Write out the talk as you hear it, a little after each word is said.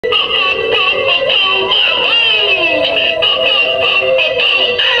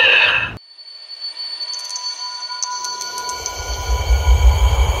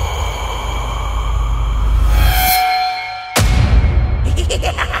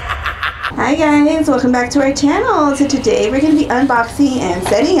Hi guys, welcome back to our channel. So today we're going to be unboxing and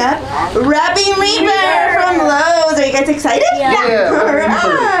setting up Wrapping Reaper from Lowe's. Are you guys excited? Yeah.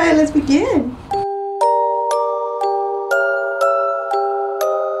 Alright, let's begin.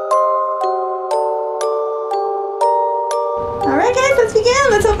 Alright guys, let's begin.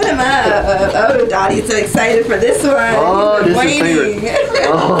 Let's open them up. Oh, Dottie's so excited for this one. Oh, this is waiting.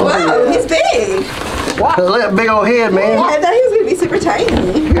 Oh, Wow, yeah. he's big. Wow. Look at that big old head, man. I thought he was going to be super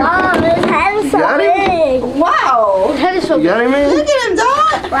tiny. Mom, his head is so Got big. Wow. His head is so You big. got him, man? Look at him,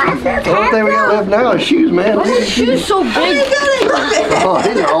 Dot. Why is his The only head thing we got so left now is shoes, man. Why is his shoes so Oh my big? god, I love it. Oh,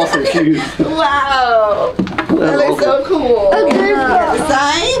 these are awesome shoes. Wow. That That's looks so cool. The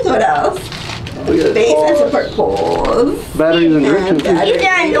signs, what else? Look at Base and that. support poles. Batteries and directions. batteries. These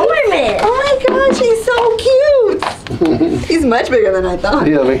are enormous. Oh my gosh, he's so cute. He's much bigger than I thought.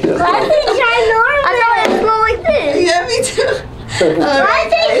 Yeah, man. Why is he ginormous? I thought it smelled like this. Yeah, me too. Alright,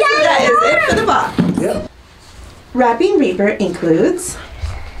 is he guys, so that is it for the box. Yeah. Wrapping Reaper includes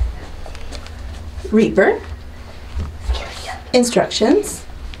Reaper, instructions,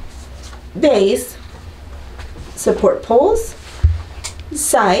 base, support poles,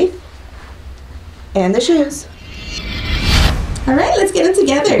 scythe, and the shoes. Alright, let's get them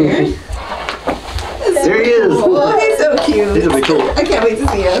together. There he is. Oh, he's so cute. These will be cool. I can't wait to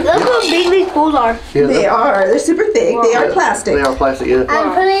see him. Look how big these poles are. Yeah, They are. They're super thick. They are plastic. They are plastic, yeah.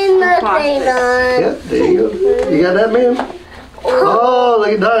 I'm putting the thing on. Yeah, there you go. You got that, man? Oh,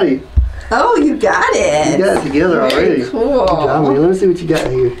 look at Dottie. Oh, you got it. You got it together already. Very cool. Good job, man. Let me see what you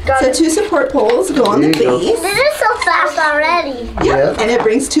got here. So 2 support poles go on the There you go. base. This is so fast already. Yep. Yeah. And it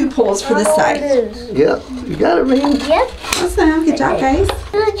brings 2 poles for the side. Yep, you got it, man. Yep. Awesome. Good job, guys.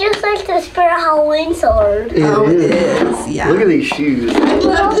 This is just like the Spirit Halloween sword. Oh, it is. is. Yeah. Look at these shoes. I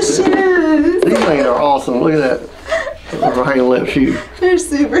love the shoes. These things are awesome. Look at that. Right and left shoe. They're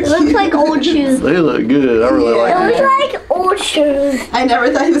super It cute. looks like old shoes. They look good. I really It like looks them. like old shoes. I never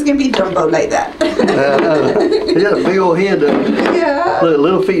thought he was going to be jumbo like that. He got a big old head though. Yeah. Look,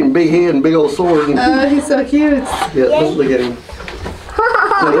 little feet and big head and big old sword. And, Oh, he's so cute. yeah, let's look at him.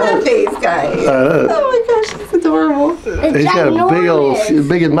 Look at that face, guys. know. Oh my gosh, he's adorable. It's He's got a big old, ginormous.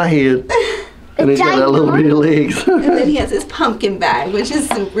 big as my head. And he's got that little bitty legs. And then he has his pumpkin bag, which is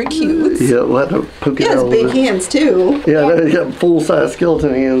super cute. Yeah, we'll have to poke He it out has a big little bit. hands too. Yeah, no, he's got full-size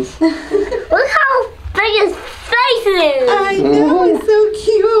skeleton hands. Look how big his face is. I know, he's so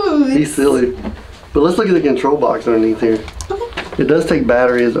cute. He's silly. But let's look at the control box underneath here. It does take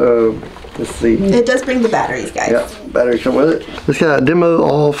batteries. Let's see. It does bring the batteries, guys. Yeah, batteries come with it. It's got a demo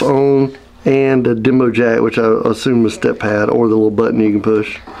off, on, and a demo jack, which I assume is step pad or the little button you can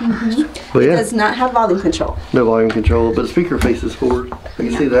push. But It yeah, does not have volume control. no volume control, but the speaker faces forward. You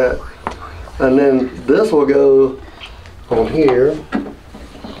can see that. And then this will go on here.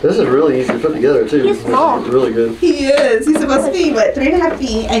 This is really easy to put together too. He's small. It's really good. He is. He's supposed to be, what, 3.5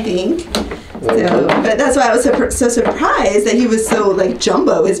 feet, I think. So, but that's why I was so surprised that he was so like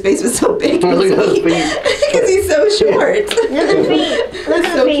jumbo. His face was so big. Look at his feet. Because he's so short. Look at his feet. Look He's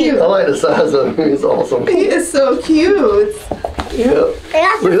at so his feet. cute. I like the size of him. He's awesome. He is so cute. Yep. They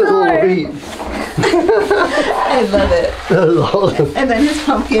got Look at the his little sword. feet. I love it. That is awesome. And then his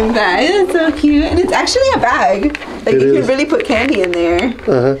pumpkin bag. It's so cute. And it's actually a bag. Like It you is. can really put candy in there.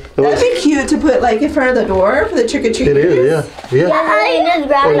 Uh-huh. That'd be cute to put like in front of the door for the trick-or-treaters. It is, yeah. Yeah. I just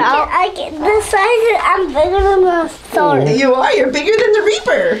grab it out. The size is, I'm bigger than the sword. You are. You're bigger than the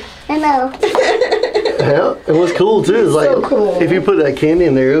Reaper. I know. Yeah, and what's cool too is like So cool. if you put that candy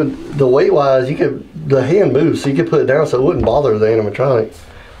in there, the weight wise, the hand moves, so you could put it down so it wouldn't bother the animatronic.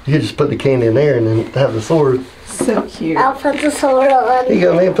 You could just put the candy in there and then have the sword. So cute. I'll put the sword on. Here you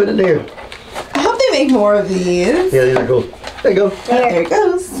go, man. Put it there. I hope they make more of these. Yeah, these are cool. There you go. There it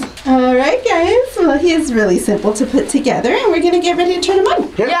goes. All right, guys. Well, he is really simple to put together, and we're gonna get ready to turn him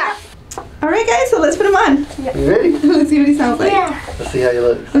on. Yeah. All right, guys. So let's put him on. You ready? Let's see what he sounds like. Yeah. Let's see how you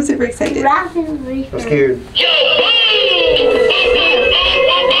look. I'm super excited. Wrapping Reaper. I'm scared.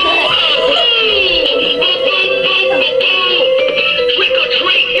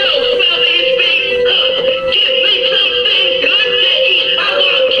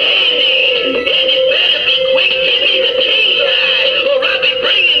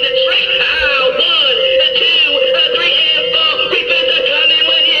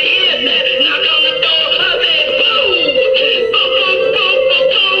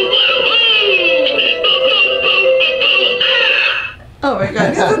 Oh my God,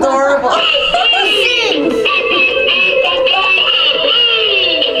 he's adorable.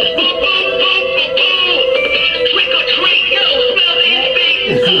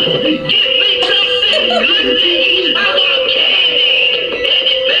 Give me something good to eat. I want candy. And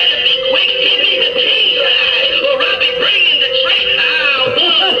it better be quick.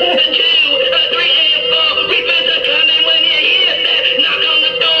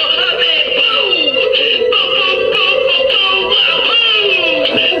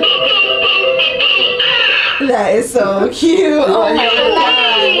 That is so cute. Oh my gosh.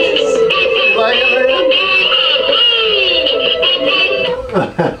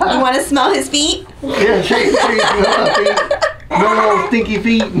 You want to smell his feet? Yeah, shake my feet. No little stinky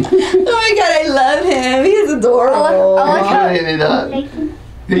feet. Oh my god, I love him. He's adorable.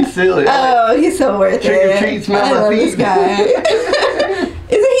 He's silly. Oh, he's so worth it. Trick or treat, smell my feet. This guy.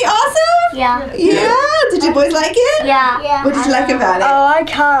 Isn't he awesome? Yeah. Yeah. Did you boys like it? Yeah. What did you like about it? I like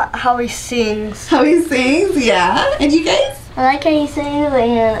how he sings. How he sings, yeah. And you guys? I like how he sings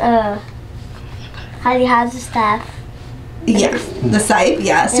and how he has the staff. Yeah. The scythe,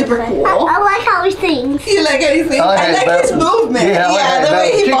 yeah. Super cool. I like how he sings. You like how he sings? I like his movement. Yeah, the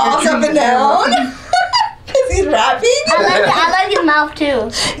way he falls up and down. Because he's rapping. I like his mouth too.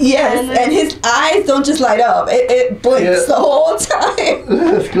 Yes, and his eyes don't just light up. It blinks the whole time.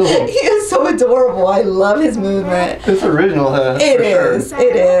 That's cool. He is so adorable. I love his movement. It's original, huh? It is.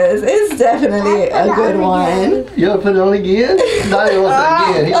 It is. It's definitely a good one. You want to put it on again? Daddy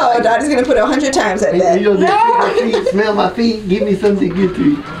wants it again. Oh, Daddy's going to put it 100 times, I bet. You'll just pick my feet, smell my feet, give me something good to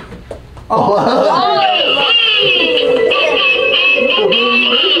eat. Oh.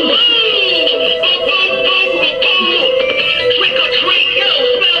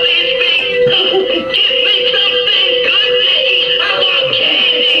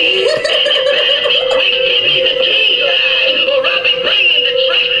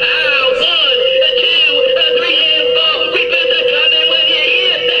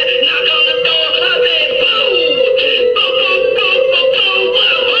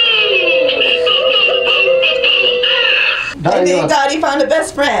 I think Dottie found a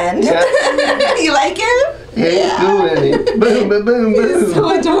best friend. Yeah. You like him? Yeah, he's cool, isn't he? Boom, boom, boom, boom. He's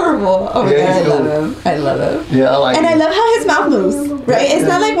so adorable. Oh my Yeah, god, I he's love cool. him. I love him. Yeah, I like And him. I love how his mouth moves, right? It's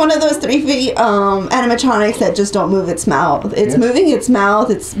not like one of those 3 feet animatronics that just don't move its mouth. It's moving its mouth.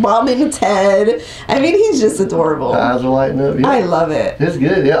 It's bobbing its head. I mean, he's just adorable. Eyes are lighting up. Yeah. I love it. It's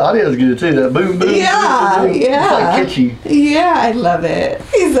good. Yeah, audio's good too. That boom, boom. Yeah, boom, boom. yeah. It's like catchy. Yeah, I love it.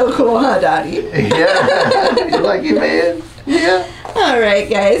 He's so cool, huh, Dottie? Yeah. You like it, man? Yeah. Alright,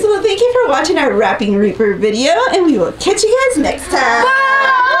 guys. Well, thank you for watching our Wrapping Reaper video, and we will catch you guys next time.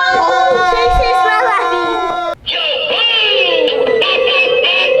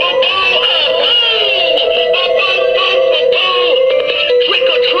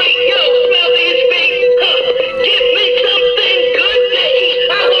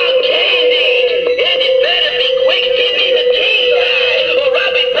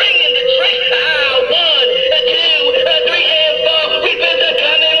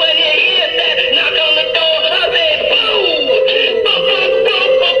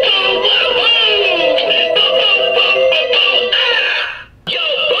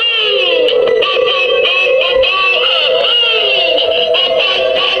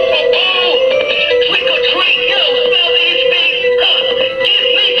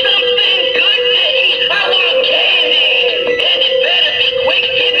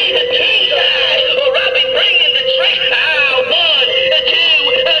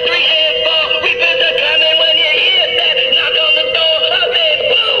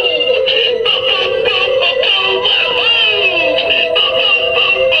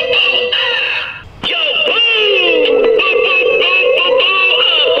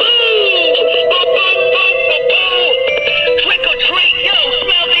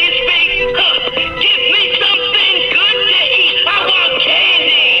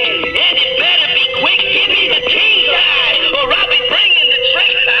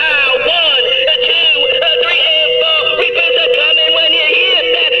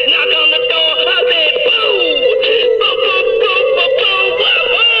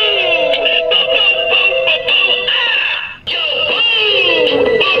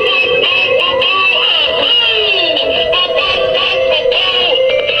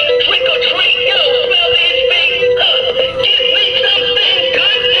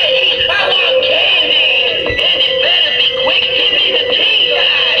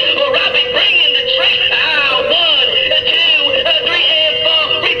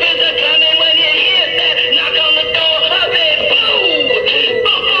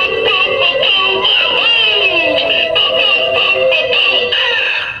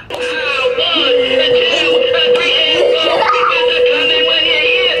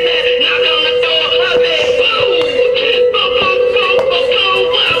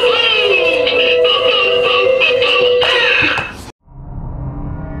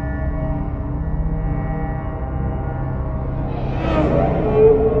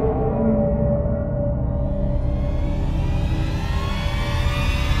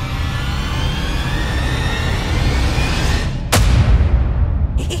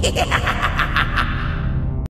 Yeah.